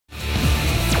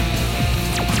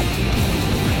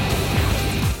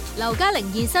劉嘉玲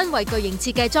現身為巨型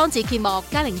設計裝置揭幕，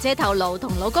嘉玲姐透露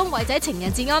同老公偉仔情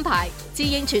人節安排，自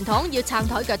認傳統要撐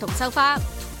台腳同收花。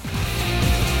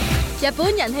日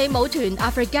本人氣舞團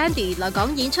Afrigandi 來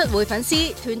港演出會粉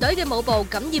絲，團隊嘅舞步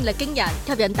感染力驚人，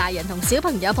吸引大人同小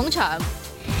朋友捧場。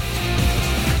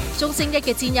中星一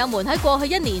嘅戰友們喺過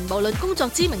去1年，無論工作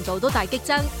知名度都大激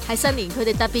增，喺新年佢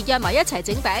哋特別約埋一齊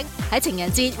整餅，喺情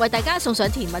人節為大家送上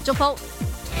甜蜜祝福。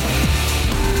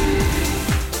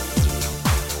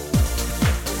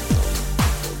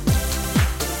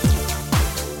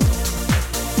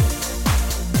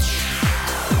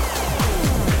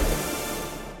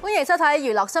歡迎收睇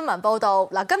娛樂新聞報道。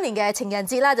嗱，今年嘅情人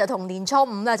節咧就同年初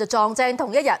5咧就撞正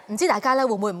同一日，唔知大家咧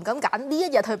會唔會唔敢揀呢一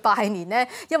日去拜年呢？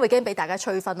因為驚俾大家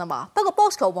催婚啊嘛。不過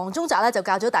Bosco 黃宗澤咧就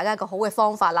教咗大家一個好嘅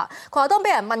方法啦。佢話當俾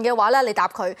人問嘅話咧，你答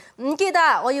佢唔記得，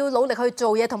我要努力去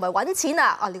做嘢同埋揾錢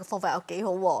啊！呢個方法又幾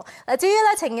好喎。嗱，至於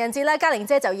咧情人節咧，嘉玲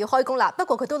姐就要開工啦。不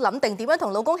過佢都諗定點樣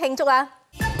同老公慶祝啊。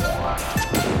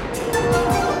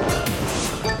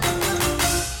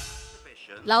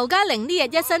劉嘉玲呢日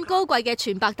一身高貴嘅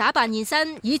全白打扮現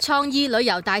身，以創意旅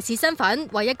遊大使身份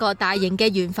為一個大型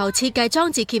嘅懸浮設計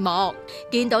裝置揭幕。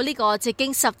見到呢個直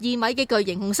徑12米嘅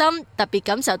巨型紅心，特別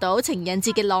感受到情人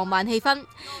節嘅浪漫氣氛。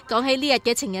講起呢日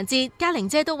嘅情人節，嘉玲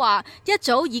姐都話一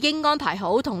早已經安排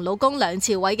好同老公梁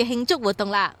朝偉嘅慶祝活動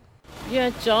啦。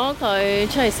約咗佢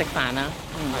出去食飯啊！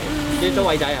約咗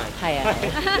偉仔啊！係啊！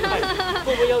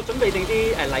會唔會有準備定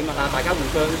啲禮物啊？大家互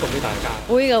相送俾大家。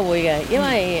會嘅，因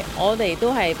為我哋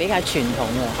都係比較傳統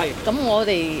嘅。係。咁我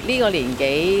哋呢個年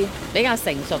紀比較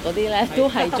成熟嗰啲咧，都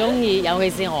係中意，尤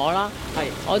其是我啦。係。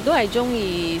我都係中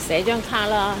意寫張卡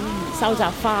啦，收集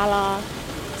花啦，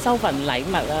收份禮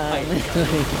物啦。係。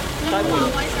有冇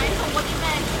話偉仔送嗰啲咩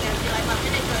情人節禮物俾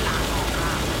你最難忘啊？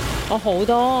我好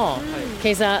多，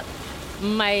其實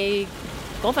唔係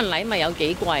嗰份禮物有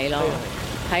幾貴咯，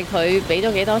係佢俾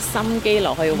咗幾多心機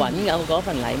落去揾有嗰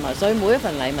份禮物，所以每一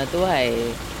份禮物都係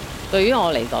對於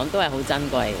我嚟講都係好珍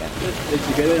貴嘅。你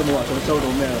自己咧有冇話想收到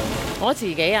咩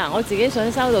啊？我自己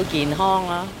想收到健康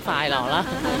啦、快樂啦，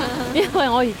因為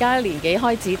我而家年紀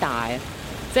開始大，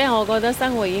即係我覺得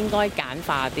生活應該簡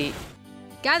化啲。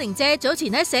嘉玲姐早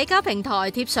前喺社交平台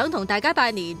貼相同大家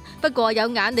拜年，不過有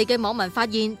眼利嘅網民發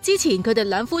現，之前佢哋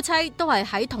兩夫妻都係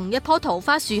喺同一棵桃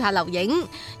花樹下留影。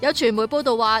有傳媒報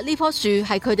道話呢棵樹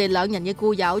係佢哋兩人嘅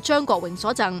故友張國榮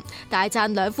所贈，大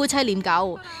讚兩夫妻念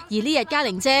舊。而呢日嘉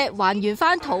玲姐還原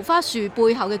翻桃花樹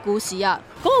背後嘅故事啊！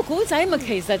嗰個古仔咪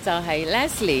其實就係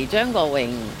Leslie 張國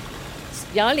榮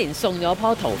有一年送咗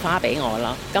棵桃花俾我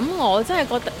啦。咁我真係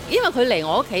覺得，因為佢嚟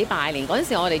我屋企拜年嗰陣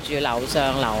時，我哋住樓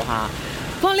上樓下。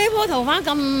佢話呢棵桃花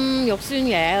咁肉酸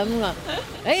嘅咁啊！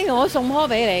我送棵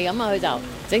俾你咁啊，佢就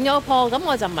整咗棵，咁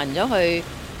我就問咗佢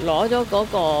攞咗嗰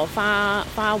個花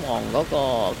王嗰個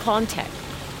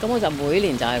contact， 咁我就每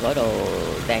年就喺嗰度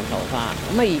訂桃花。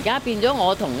咁啊而家變咗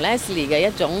我同 Leslie 嘅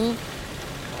一種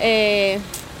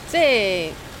即係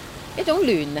一種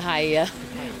聯繫啊！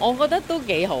我覺得都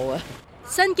幾好啊！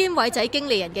身兼偉仔經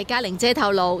理人嘅嘉玲姐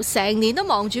透露，成年都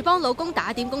忙住幫老公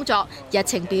打點工作，日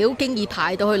程表經已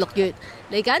排到去6月。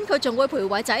嚟緊佢仲會陪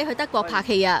偉仔去德國拍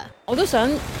戲啊！我都想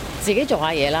自己做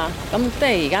下嘢啦，咁即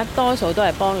係而家多數都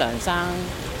係幫梁生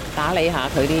打理下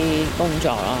佢啲工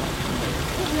作咯。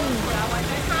會啊，偉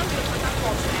仔3月去德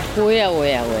國嘅。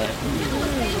會啊！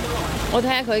我睇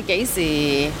下佢幾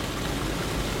時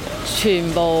全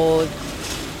部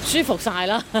舒服晒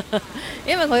啦，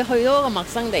因為佢去到一個陌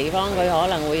生地方，佢可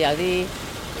能會有啲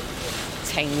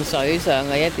情緒上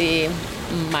嘅一啲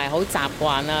唔係好習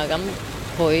慣啦。咁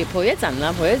陪一陣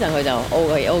啦，陪一陣佢就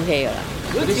OK 噶啦。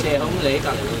如果啲社恐你喺隔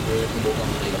離會冇咁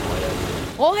厲害啊？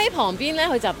我喺旁邊咧，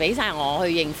佢就俾晒我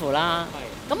去應付啦。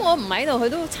咁我唔喺度，佢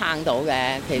都撐到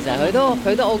嘅。其實佢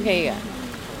都 OK 嘅，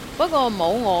不過冇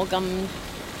我咁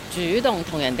主動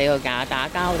同人哋去打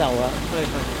交道咯。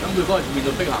咁佢嗰日面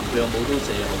對碧咸，佢有冇都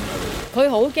社恐啊？佢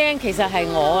好驚，其實係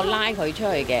我拉佢出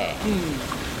去嘅。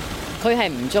佢係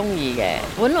唔中意嘅。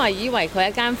本來以為佢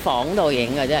喺間房度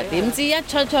影嘅啫，點知一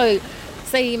出去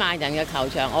4萬人嘅球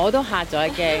場，我都嚇咗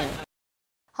一驚。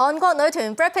韓國女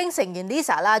團 Blackpink 成員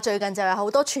Lisa 啦，最近就有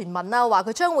好多傳聞啦，話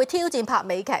佢將會挑戰拍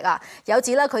美劇啊。有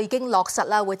指啦，佢已經落實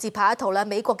啦，會接拍一套啦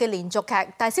美國嘅連續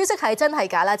劇。但消息係真係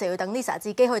假啦，就要等 Lisa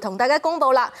自己去同大家公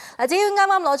佈啦。嗱，至於啱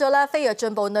啱攞咗啦飛躍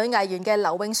進步女藝員嘅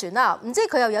劉永璇啦，唔知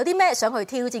佢又有啲咩想去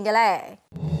挑戰嘅呢？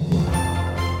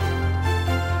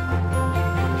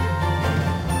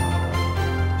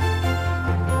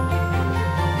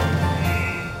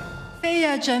飛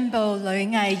躍進步女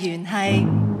藝員係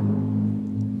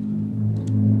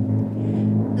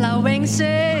劉永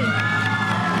璇。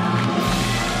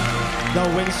劉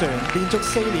永璇連續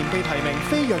4年被提名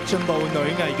飛躍進步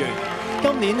女藝員，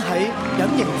今年喺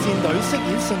隱形戰隊飾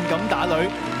演性感打女，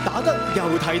打得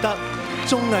又睇得，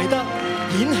綜藝得，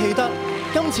演戲得，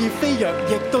今次飛躍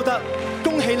亦都得，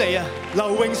恭喜你啊，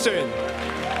劉永璇！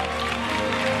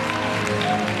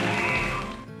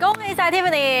恭喜晒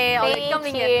Tiffany， 我哋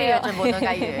今年嘅飛躍進步女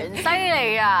藝員，犀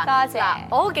利啊！多謝。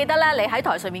我好記得咧，你喺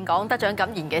台上面講得獎感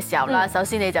言嘅時候啦，首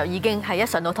先你就已經係一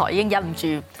上到台已經忍唔住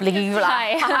了啦，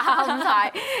喊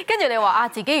晒。跟住你話啊，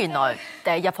自己原來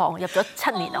入行入咗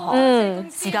7年啦，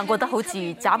時間過得好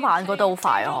似眨眼過得好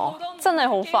快啊！真係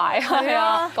好快，係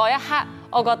啊！嗰一刻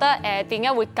我覺得點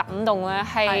解會感動咧？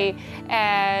係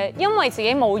因為自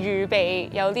己冇預備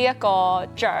有呢一個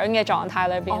獎嘅狀態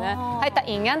裏邊咧，係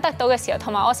突然間得到嘅時候，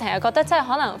同埋我成日覺得即係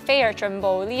可能飛躍進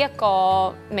步呢一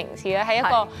個名詞咧，係一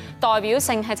個代表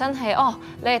性係真係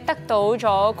你係得到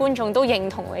咗觀眾都認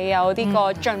同你有呢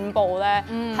個進步咧，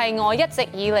係我一直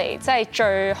以嚟即係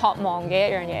最渴望嘅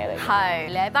一樣嘢嚟。係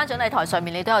你喺頒獎禮台上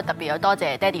面，你都有特別有多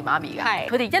謝爹哋媽咪㗎。係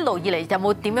佢哋一路以嚟有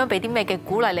冇點樣俾啲咩嘅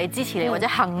鼓勵你、支持你，或者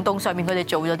行動上面佢哋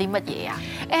做咗啲乜嘢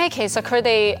啊？其實佢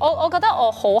哋我覺得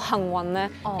我好幸運咧，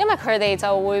因為佢哋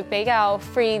就會比較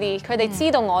free 啲，佢哋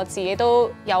知道我自己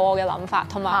都有我嘅諗法，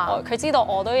同埋佢知道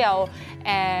我都有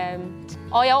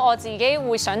我有我自己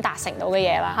會想達成到嘅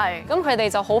嘢啦。係咁佢哋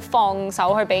就好放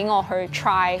手去俾我去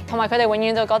try， 同埋佢哋永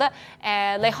遠就覺得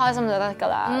你開心就得㗎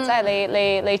啦，即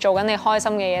係你做緊你開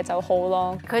心嘅嘢就好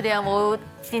咯。佢哋有冇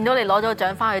見到你攞咗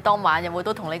獎翻去當晚，有冇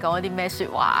都同你講一啲咩説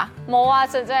話？冇啊，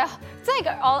即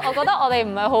係我覺得我哋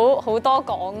唔係好多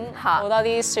講好多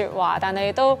啲説話，但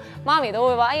係都媽咪都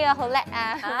會話：哎呀，好叻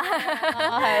啊！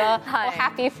係咯，好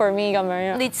happy for me 咁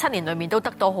樣。呢7年裏面都得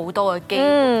到好多嘅機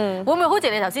會，會唔會好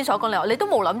似你頭先所講，你都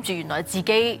冇諗住原來自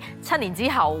己7年之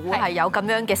後會係有咁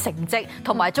樣嘅成績，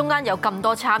同埋中間有咁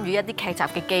多參與一啲劇集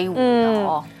嘅機會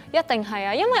啊？一定係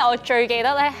啊，因為我最記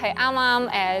得咧係啱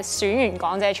啱選完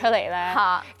港姐出嚟咧，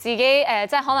自己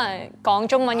即係可能講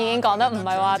中文已經講得唔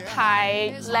係話太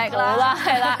叻啦，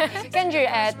係啦，跟住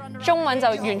中文就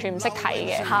完全唔識睇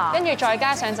嘅，跟住再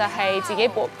加上就係自己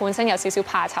本身有少少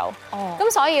怕醜，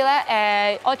咁所以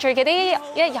咧我最記得一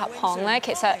入行咧，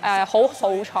其實好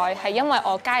好彩係因為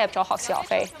我加入咗學是學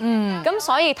非，咁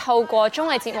所以透過綜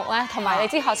藝節目咧，同埋你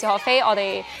知學是學非，我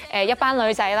哋一班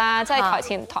女仔啦，即係台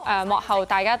前幕後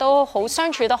大家都好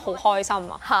相處得好開心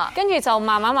啊！跟住就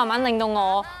慢慢令到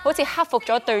我好似克服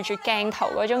咗對住鏡頭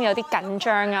嗰種有啲緊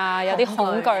張啊，有啲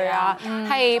恐懼啊，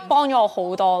係幫咗我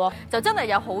好多咯。就真係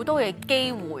有好多嘅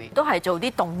機會，都係做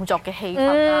啲動作嘅戲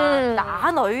份啊、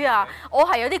打女啊，我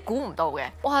係有啲估唔到嘅。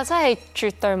哇！真係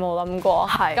絕對冇諗過。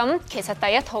係咁，其實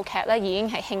第一套劇咧已經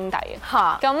係兄弟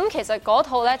啊。咁其實嗰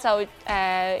套咧就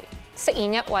飾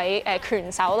演一位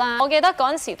拳手啦，我記得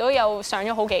嗰陣時都有上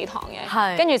咗好幾堂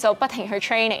嘅，跟住就不停去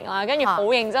training 啦，跟住好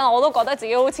認真，我都覺得自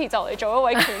己好似就嚟做一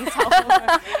位拳手。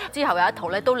之後有一套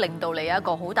咧都令到你有一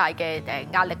個好大嘅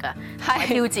壓力啊，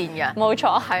挑戰嘅。冇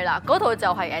錯，係啦，嗰套就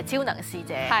係超能使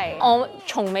者。係，我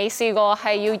從未試過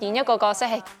係要演一個角色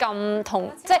係咁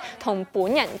同本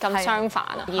人咁相反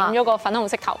啊！演咗個粉紅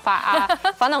色頭髮啊，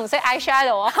粉紅色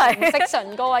eyeshadow 啊，紅色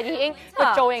唇膏啊，已經個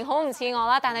造型好唔似我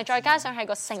啦，但係再加上係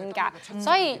個性格。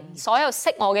所以所有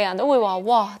識我嘅人都會話：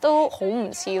哇，都好唔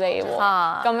似你喎，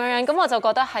咁樣，咁我就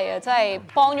覺得係啊，真係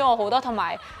幫咗我好多，同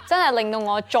埋真係令到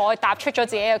我再踏出咗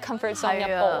自己嘅 comfort zone 一步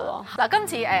咯。嗱，今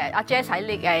次阿 Jess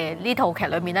喺呢套劇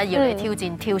裏面咧，要嚟挑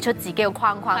戰跳出自己嘅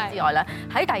框框之外咧，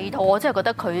喺第二套我真係覺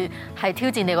得佢係挑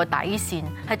戰你個底線，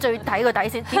係最底個底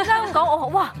線。點解咁講？我話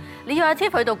哇，你要阿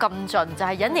Tiff 去到咁盡，就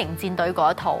係隱形戰隊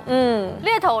嗰一套。呢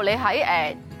一套你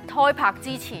喺開拍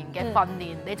之前嘅訓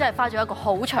練，你真係花咗一個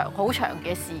好長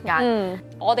嘅時間。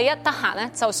我哋一得閒咧，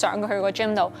就上佢個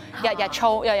gym 度，日日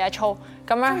操，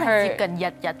咁樣去接近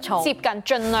日操，接近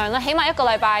盡量啦，起碼一個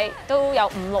禮拜都有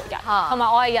5-6日。同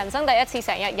埋我係人生第一次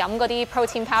成日飲嗰啲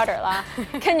protein powder 啦，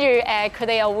跟住佢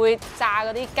哋又會炸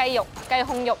嗰啲雞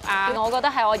胸肉啊，我覺得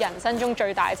係我人生中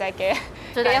最大隻嘅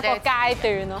一個階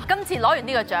段咯。今次攞完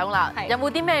呢個獎啦，有冇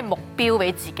啲咩目標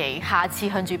俾自己？下次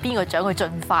向住邊個獎去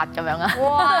進發咁樣啊？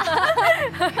哇！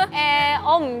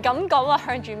我唔敢講話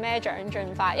向住咩獎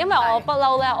進發，因為我不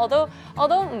嬲咧，我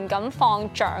都唔敢放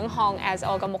獎項 as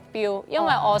我嘅目標，因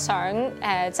為我想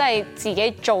即係自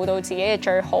己做到自己嘅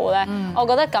最好咧。我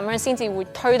覺得咁樣先至會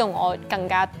推動我更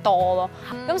加多咯。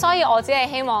咁所以我只係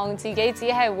希望自己只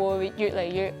係會越嚟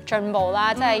越進步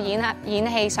啦，即係演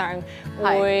戲上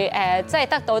會即係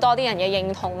得到多啲人嘅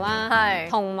認同啦，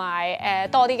同埋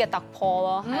多啲嘅突破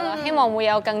咯，係啦，希望會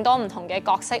有更多唔同嘅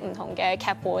角色、唔同嘅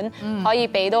劇本，可以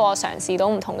俾到我嘗試到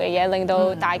唔同嘅嘢，令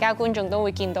到大家觀眾都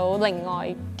會見到另外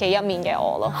嘅一面嘅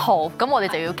我咯。好，咁我哋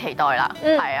就要期待啦。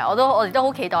係啊，我哋都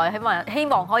好期待，希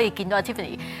望可以見到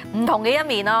Tiffany 唔同嘅一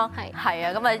面咯。係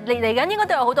啊，咁啊嚟緊應該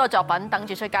都有好多作品等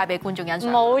住出街俾觀眾欣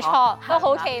賞。冇錯，都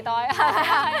好期待。係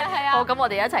啊。好，咁我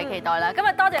哋一齊期待啦。今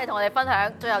日多謝你同我哋分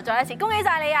享，最後再一次恭喜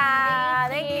晒你啊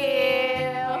 ！Thank you。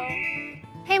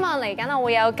希望嚟緊我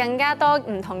會有更加多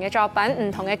唔同嘅作品、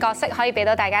唔同嘅角色可以俾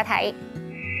到大家睇。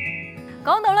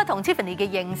講到咧同 Tiffany 嘅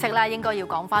認識啦，應該要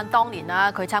講翻當年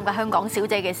啦，佢參加香港小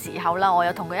姐嘅時候啦，我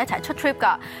有同佢一齊出 trip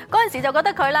㗎。嗰陣時就覺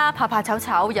得佢啦怕怕醜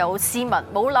醜又斯文，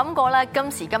冇諗過咧今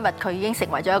時今日佢已經成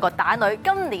為咗一個打女，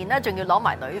今年咧仲要攞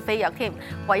埋女飛躍添。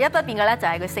唯一不變嘅咧就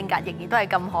係佢性格仍然都係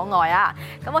咁可愛啊！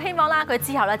咁我希望啦佢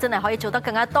之後咧真係可以做得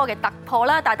更加多嘅突破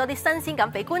啦，帶多啲新鮮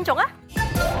感俾觀眾啊！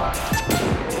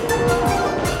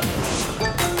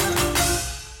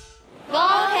恭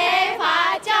喜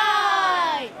發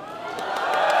財！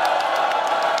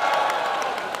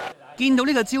見到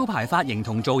呢個招牌髮型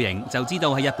同造型，就知道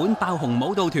係日本爆紅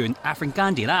舞蹈團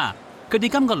Africandy 啦。佢哋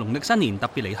今個農曆新年特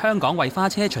別嚟香港為花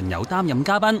車巡遊擔任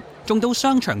嘉賓，仲到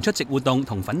商場出席活動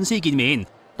同粉絲見面。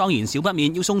當然少不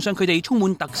免要送上佢哋充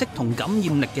滿特色同感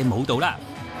染力嘅舞蹈啦。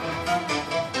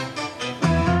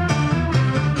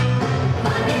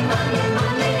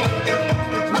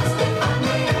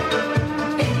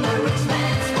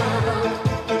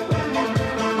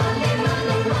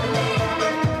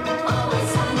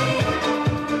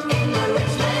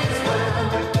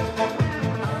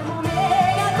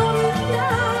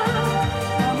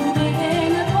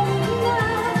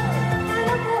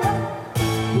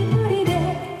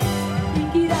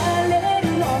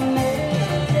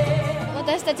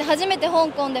初めて香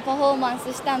港でパフォーマン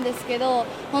スしたんですけど、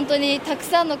本当にたく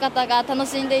さんの方が楽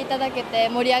しんでいただけて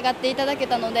盛り上がっていただけ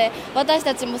たので、私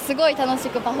たちもすごい楽し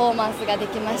くパフォーマンスがで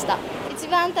きました。一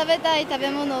番食べたい食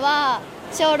べ物は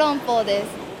小籠包です。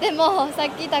でもさっ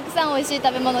きたくさん美味しい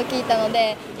食べ物聞いたの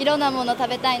で、いろんなもの食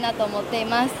べたいなと思ってい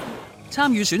ます。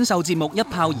參與選秀節目一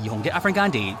炮而紅嘅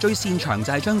Africandy 最擅長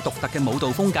就係將獨特嘅舞蹈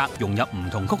風格融入唔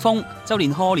同曲風，就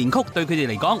連賀年曲對佢哋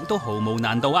嚟講都毫無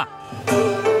難度啊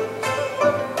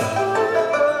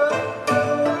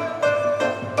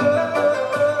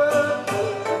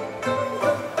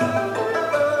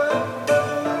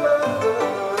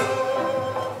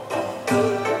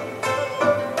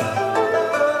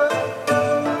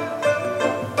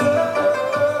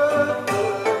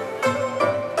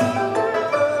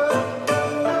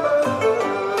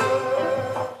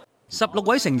！16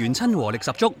位成員親和力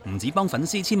十足，唔止幫粉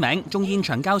絲簽名，仲現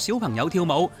場教小朋友跳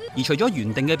舞。而除咗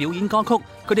原定嘅表演歌曲，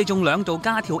佢哋仲兩度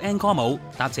加跳 encore 舞，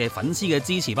答謝粉絲嘅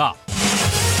支持噃。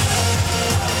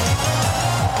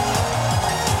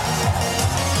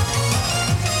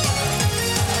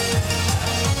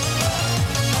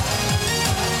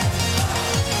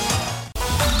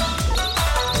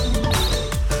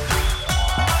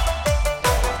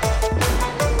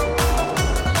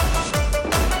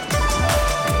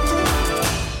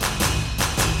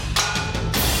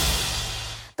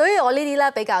我呢啲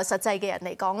咧比較實際嘅人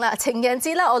嚟講啦，情人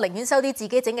節啦，我寧願收啲自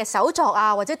己整嘅手作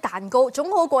啊，或者蛋糕，總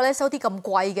好過咧收啲咁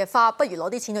貴嘅花，不如攞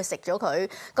啲錢去食咗佢。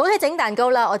講起整蛋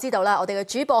糕啦，我知道啦，我哋嘅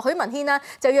主播許文軒啦，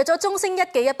就約咗中星一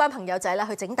嘅一班朋友仔啦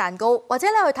去整蛋糕，或者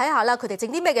咧去睇下啦，佢哋整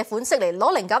啲咩嘅款式嚟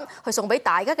攞靈感去送俾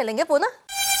大家嘅另一半啦。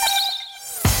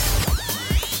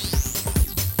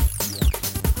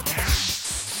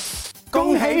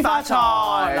恭喜發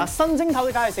財！嗱，新正頭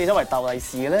嘅梗係四周圍鬥利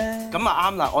是咧。咁啊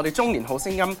啱啦，我哋中年好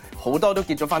聲音好多都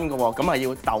結咗婚㗎喎，咁啊要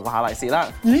鬥下利是啦。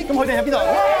咦？咁佢哋喺邊度？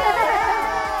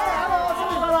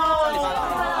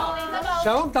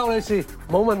想鬥利是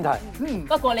冇問題。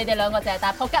不過你哋兩個就係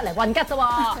搭撲吉嚟混吉啫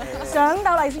喎。想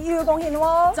鬥利是要貢獻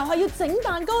喎，就係要整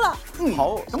蛋糕啦。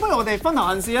好，咁不如我哋分頭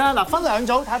行事啦。嗱，分兩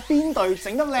組睇下邊隊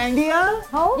整得靚啲啊。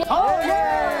好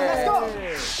，Let's go！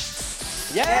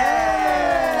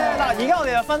嗱，而家我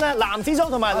哋就分咧男子組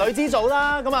同埋女子組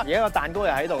啦。咁啊，而家個蛋糕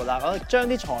又喺度啦，我將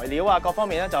啲材料啊各方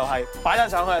面咧就係擺得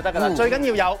上去就得㗎啦。最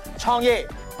緊要有創意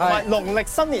同埋農曆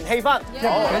新年氣氛。緊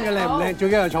要靚唔靚，最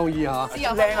緊要有創意嚇。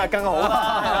靚啊更好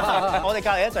啦！我哋隔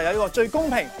離咧就有呢個最公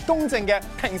平公正嘅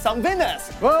評審 Venus。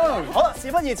好啦，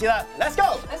事不宜遲啦 ，Let's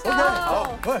go！ 好，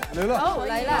嚟啦！好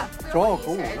嚟啦！左個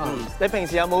好啊！你平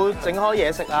時有冇整開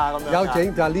嘢食啊？咁樣有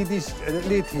整，但係呢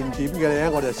啲甜點嘅咧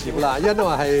我就少啦，因為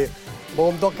係冇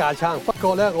咁多架撐。不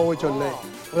過咧，我會盡力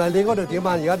嗱，你嗰度點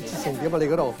啊？而家節成點啊？你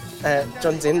嗰度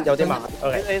進展有啲慢。你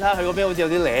睇下佢嗰邊好似有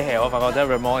啲攣氣，我發覺即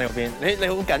係 Ramon 嗰邊，你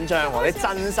好緊張喎，你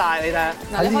震晒你睇下。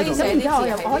嗱，你可以寫啲字，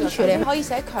又可以處理，可以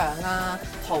寫強啊、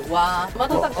豪啊，乜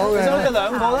都得。其實佢哋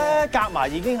兩個咧夾埋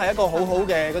已經係一個好好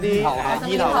嘅嗰啲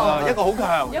意頭啊，一個好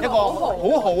強，一個好豪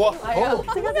啊，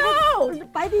好。食得咗，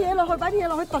擺啲嘢落去，擺啲嘢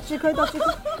落去，揼住佢，揼住佢。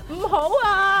唔好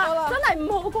啊，真係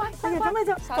唔好乖。咁你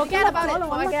就個機啦，包你，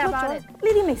個機啦，包你。呢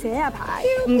啲未寫啊牌，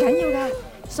唔緊要㗎，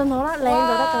信我啦，靚就得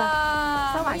㗎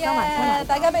啦。收埋，收埋，收埋。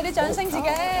大家俾啲掌聲自己。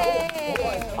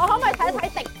我可唔可以睇一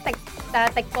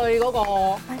睇敵對嗰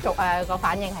個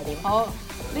反應係點？好，呢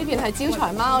邊係招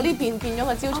財貓，呢邊變咗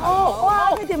個招財貓。哇！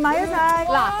呢條買咗晒。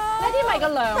嗱，呢啲咪個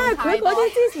量但係佢嗰啲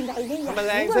之前就已經有。係咪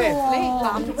靚先？你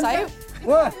男仔。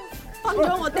喂。分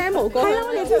咗我 demo 過，係啊，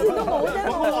我哋之前都冇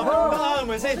demo，係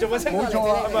咪先？做乜清？冇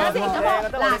錯啊，嗱，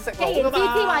既然芝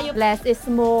芝話要 less is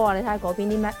more 啊，你睇下嗰邊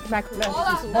啲 mac，得。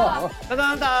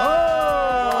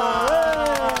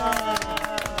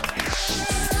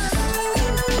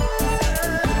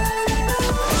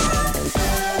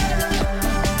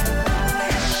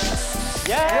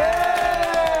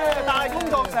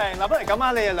嗱，不如咁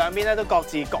啊！你哋兩邊咧都各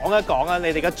自講一講啊，你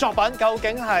哋嘅作品究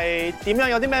竟係點樣？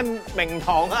有啲咩名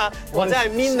堂啊，或者係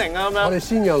meaning 啊咁樣？我哋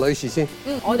先讓女士先。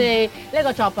我哋呢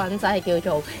個作品就係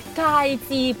叫做街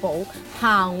之寶，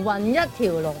行運一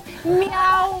條龍，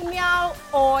喵喵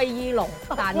愛意龍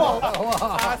蛋糕。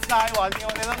發曬運嘅，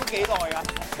你諗咗幾耐㗎？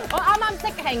我啱啱即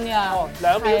興㗎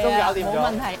，2秒鐘搞掂咗。冇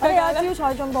問題。我哋有招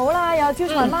財進寶啦，有招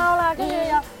財貓啦，跟住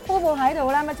有波波喺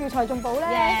度啦，咪招財進寶咧。就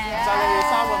你哋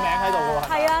3個名喺度㗎喎。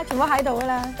係啊，全部喺度㗎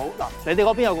啦。好嗱，你哋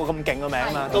嗰邊有個咁勁嘅名啊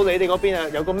嘛，到你哋嗰邊啊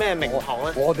有個咩名堂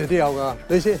咧？我哋都有㗎，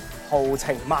你先。豪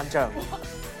情萬丈，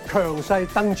強勢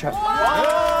登場。哇！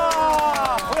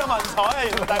好有文采啊！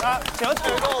原來大家除咗唱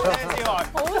歌好聽之外，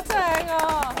好正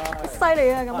啊！犀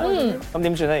利啊咁。咁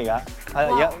點算咧？而家係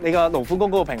而家你個勞苦功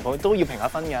嗰個評判都要評下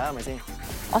分㗎，係咪先？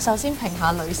我首先評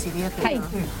下女士呢一邊。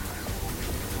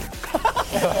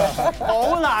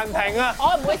好難評啊！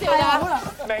我唔會笑㗎，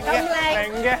明嘅。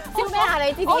笑咩啊？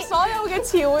你知唔知？我所有嘅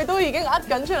詞彙都已經噏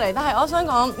緊出嚟，但係我想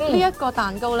講呢一個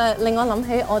蛋糕咧，令我諗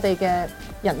起我哋嘅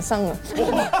人生啊！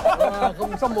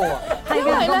咁深奧啊！係因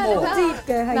為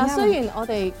咧，嗱，雖然我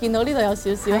哋見到呢度有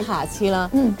少少瑕疵啦，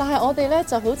但係我哋咧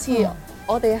就好似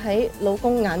我哋喺老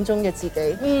公眼中嘅自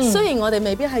己。雖然我哋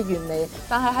未必係完美，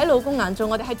但係喺老公眼中，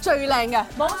我哋係最靚嘅。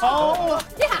冇錯，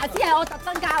啲瑕疵係我特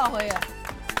登加落去嘅。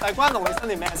但係關農曆新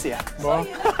年咩事啊？冇。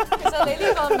其實你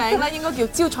呢個名咧應該叫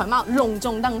招財貓隆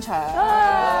重登場。咁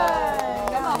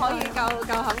啊可以夠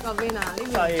冚嗰邊啊，呢邊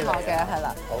唔錯嘅係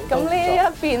啦。咁呢一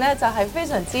邊咧就係非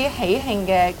常之喜慶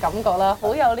嘅感覺啦，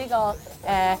好有呢個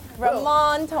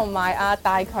Ramon 同埋阿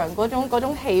大強嗰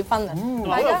種氣氛啊。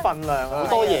好有份量啊，好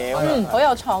多嘢啊。好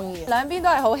有創意。兩邊都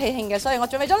係好喜慶嘅，所以我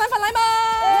準備咗2份禮物。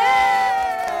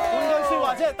換句説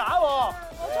話即係打喎。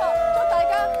冇錯，祝大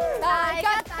家大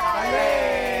吉。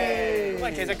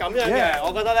喂，其實咁樣嘅，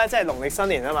我覺得咧，即係農曆新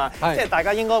年啊嘛，即係大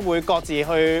家應該會各自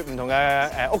去唔同嘅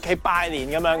屋企拜年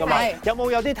咁樣噶嘛。有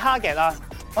啲 target 啊？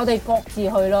我哋各自去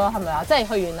咯，係咪啊？即係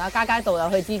去完啦，家家道又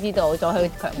去芝芝道，再去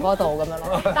強哥道咁樣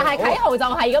咯。但係啟豪就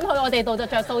係咁去我哋度就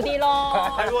着數啲咯。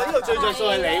係喎，呢度最着數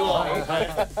係你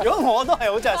喎。如果我都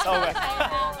係好着數嘅，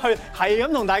去係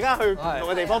咁同大家去唔同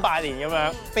嘅地方拜年咁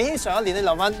樣。比起上一年，你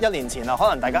諗翻1年前啦，可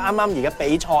能大家啱啱而家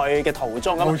比賽嘅途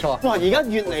中咁。冇錯。哇！而家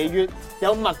越嚟越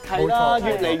有默契啦，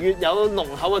越嚟越有濃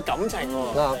厚嘅感情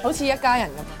喎。好似一家人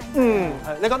咁。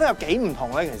你覺得有幾唔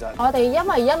同咧？其實我哋因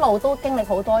為一路都經歷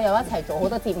好多，有一齊做好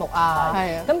多節目啊。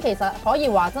係啊。咁其實可以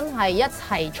話真係一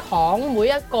齊闖每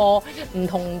一個唔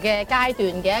同嘅階段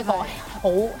嘅一個好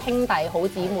兄弟、好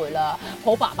姊妹啦，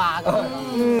好爸爸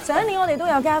咁。上一年我哋都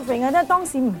有 gathering 嘅，即係當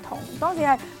時唔同，當時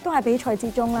都係比賽之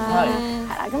中啦，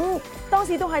係啦。咁當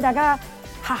時都係大家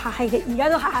客客氣氣，而家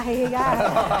都客客氣氣㗎，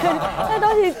即係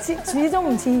當時始終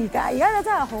唔似而家，而家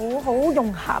真係好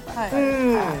融合，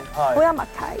好有默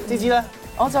契。芝芝咧？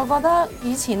我就覺得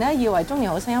以前咧以為中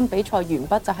年好聲音比賽完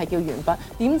畢就係叫完畢，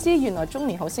點知原來中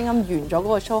年好聲音完咗嗰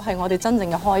個 show 係我哋真正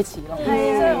嘅開始咯。即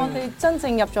係我哋真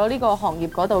正入咗呢個行業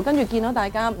嗰度，跟住見到大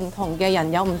家唔同嘅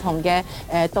人有唔同嘅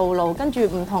道路，跟住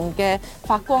唔同嘅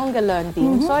發光嘅亮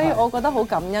點，所以我覺得好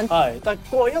感恩。係，但係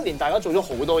過去1年大家做咗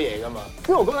好多嘢㗎嘛。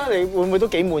因為我覺得你會唔會都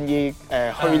幾滿意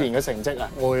去年嘅成績啊？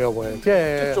會啊會，即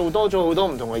係做多咗好多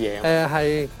唔同嘅嘢。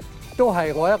係。都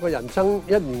係我一個人生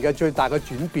1年嘅最大嘅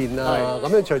轉變啦。咁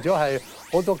樣除咗係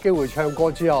好多機會唱歌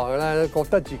之外咧，覺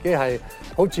得自己係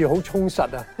好似好充實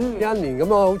啊。1年咁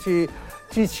啊，好似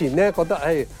之前咧覺得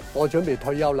我準備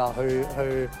退休啦，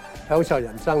去享受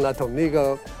人生啦，同呢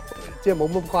個即係冇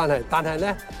乜關係。但係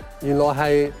咧，原來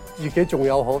係自己仲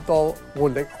有好多活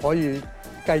力可以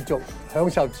繼續享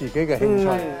受自己嘅興趣，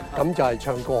咁就係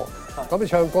唱歌。咁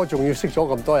唱歌仲要識咗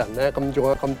咁多人咧，咁仲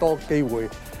有咁多機會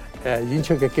演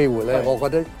出嘅機會咧，我覺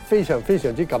得非常非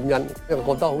常之感恩，因為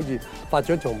覺得好似發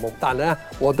咗場夢，但係咧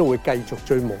我都會繼續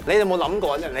追夢。你哋有冇諗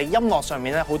過咧？你音樂上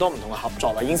面咧好多唔同嘅合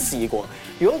作啦，已經試過。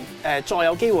如果再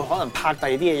有機會可能拍第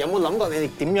二啲嘢，有冇諗過你哋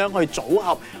點樣去組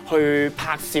合去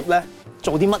拍攝咧？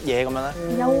做啲乜嘢咁樣咧？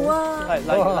有啊，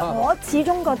我始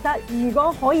終覺得如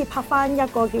果可以拍翻一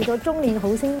個叫做《中年好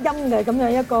聲音》嘅咁樣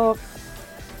一個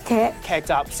劇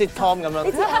集 sitcom 咁樣。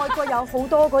你知外國有好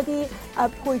多嗰啲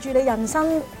陪住你人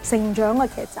生成長嘅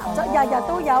劇集，日日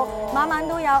都有，晚晚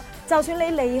都有。就算你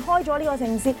離開咗呢個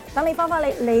城市，等你翻返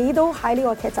嚟，你都喺呢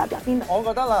個劇集入邊。我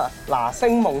覺得啦，嗱，《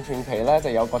星夢傳奇》咧就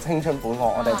有個青春本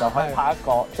我哋就可以拍一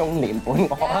個中年本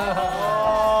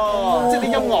我。即係啲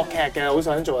音樂劇嘅，好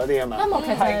想做一啲啊嘛。音樂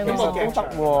劇係音樂劇得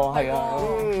喎，係啊。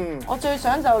我最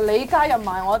想就你加入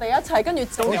埋我哋一齊，跟住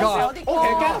做有啲歌。我其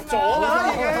實加入咗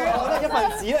啦，已經，我覺得一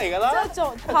份子嚟㗎啦。即係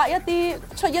做拍一啲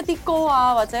出一啲歌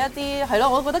啊，或者一啲係咯，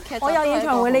我覺得劇集。我有演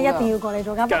唱會，你一定要過嚟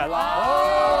做嘉賓。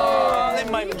你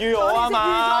唔係唔預我啊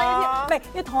嘛？唔係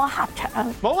要同我合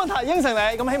唱。冇問題，應承你。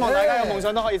咁希望大家嘅夢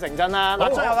想都可以成真啦。嗱，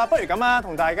最後啦，不如咁啦，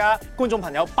同大家觀眾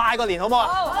朋友拜個年好唔好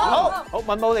啊？好，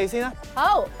敏寶你先啦。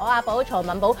好，我阿寶曹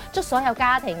敏寶，祝所有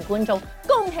家庭觀眾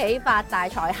恭喜發大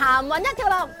財，行運一條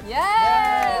龍。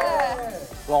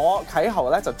我啟豪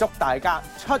咧就祝大家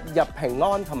出入平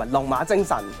安同埋龍馬精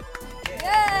神。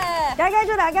大家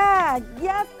祝大家一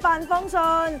帆風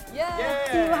順，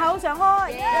笑口常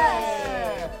開。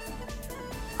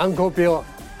Uncle Bill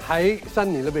喺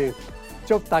新年裏邊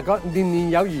祝大家年年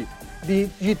有餘，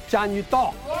越賺越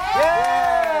多。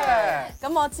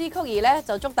咁我支曲兒咧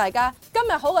就祝大家今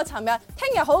日好過尋日，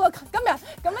聽日好過今日，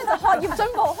咁咧就學業進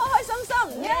步，開開心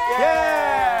心。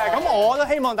咁我都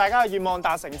希望大家嘅願望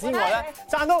達成之外咧，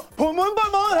賺到盆滿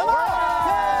缽滿，好冇？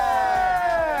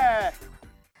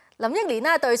林憶蓮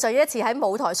呢對上一次喺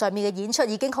舞台上面嘅演出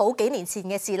已經好幾年前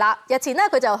嘅事啦。日前呢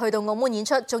佢就去到澳門演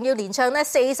出，仲要連唱呢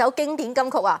4首經典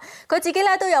金曲啊！佢自己呢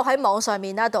都有喺網上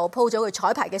面呢度 po 咗佢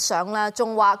彩排嘅相啦，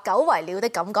仲話久違了的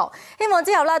感覺。希望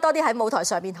之後呢多啲喺舞台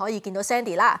上面可以見到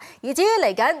Sandy 啦。而至於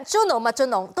嚟緊 Juno 麥浚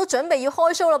龍都準備要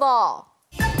開 show 啦噃。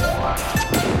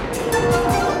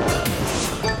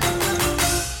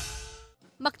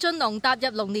麥浚龍踏入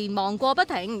龍年忙過不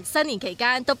停，新年期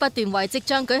間都不斷為即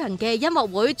將舉行嘅音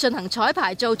樂會進行彩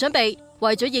排做準備。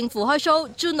為咗應付開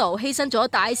show，Juno 犧牲咗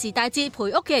大時大節陪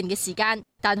屋企人嘅時間，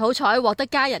但好彩獲得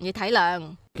家人嘅體諒。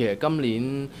其實今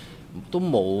年都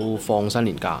冇放新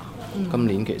年假，今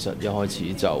年其實一開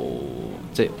始就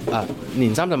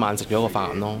年三十晚食咗個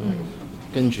飯咯，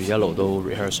跟住一路都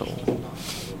rehearsal。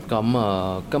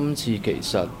咁今次其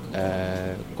實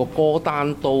個歌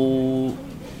單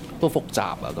都複雜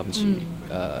啊！今次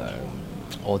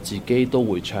我自己都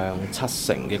會唱7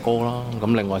成嘅歌啦，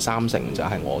咁另外3成就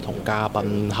係我同嘉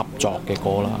賓合作嘅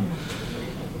歌啦。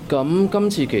咁今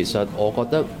次其實我覺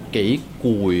得幾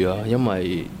攰啊，因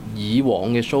為以往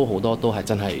嘅 show 好多都係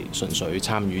真係純粹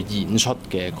參與演出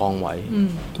嘅崗位，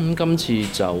咁今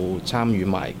次就參與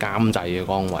埋監製嘅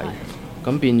崗位，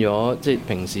咁變咗即係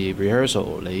平時 rehearsal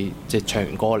你即係唱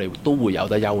完歌你都會有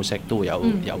得休息，都會有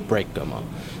break 㗎嘛。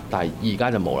但係而家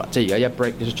就冇啦，即係而家一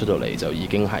break 出到嚟就已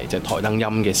經係即係台燈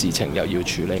音嘅事情又要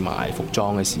處理埋，服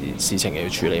裝嘅事情又要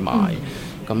處理埋，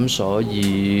咁所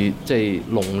以即係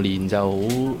龍年就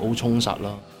好充實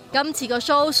啦。今次個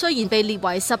show 雖然被列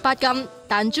為18禁，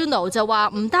但 Juno 就話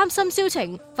唔擔心銷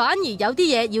情，反而有啲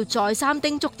嘢要再三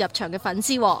叮囑入場嘅粉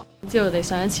絲。知道我哋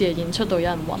上一次嘅演出到有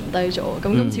人暈低咗，咁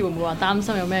今次會唔會話擔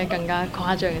心有咩更加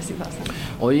誇張嘅事發生？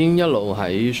我已經一路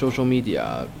喺 social media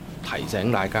提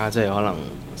醒大家，即係可能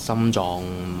心臟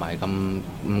唔係咁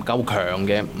唔夠強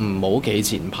嘅，唔好企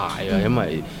前排啊，因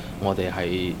為我哋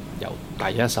係由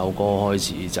第一首歌開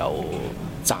始就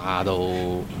炸到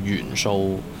完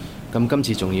show，咁今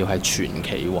次仲要係全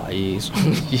企位，所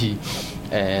以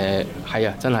係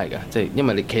啊，真係嘅，即係因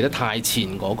為你企得太前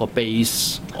嗰個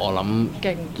base， 我諗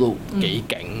都幾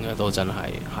勁嘅，都真係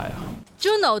係啊。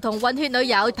Juno 同混血女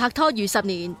友拍拖逾10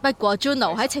年，不過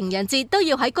Juno 喺情人節都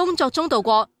要喺工作中度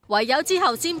過，唯有之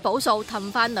後先補數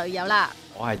氹翻女友啦。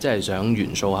我係真係想完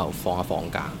show 後放一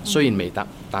放假，雖然未得，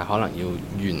但係可能要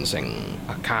完成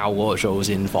靠嗰個 show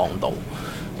先放到。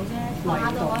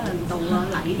花都可能到啊，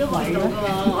禮都可以到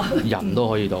㗎喎。人都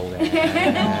可以到嘅，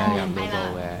人都到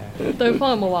嘅。對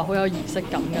方有冇話好有儀式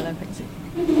感嘅咧？平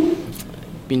時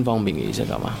邊方面嘅儀式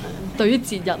感啊？對於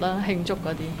節日啦、慶祝嗰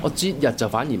啲，我節日就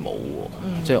反而冇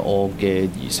喎，即係我嘅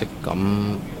儀式感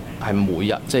係每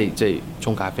日即係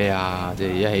沖咖啡啊，即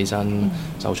係一起身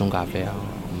就沖咖啡啊，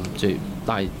即係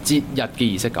但係節日嘅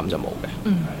儀式感就冇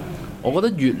嘅。我覺得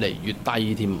越嚟越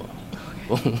低添啊。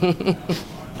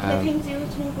你聽朝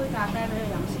沖杯咖啡俾佢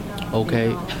飲先啦。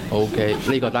OK，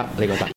呢個得，呢個得。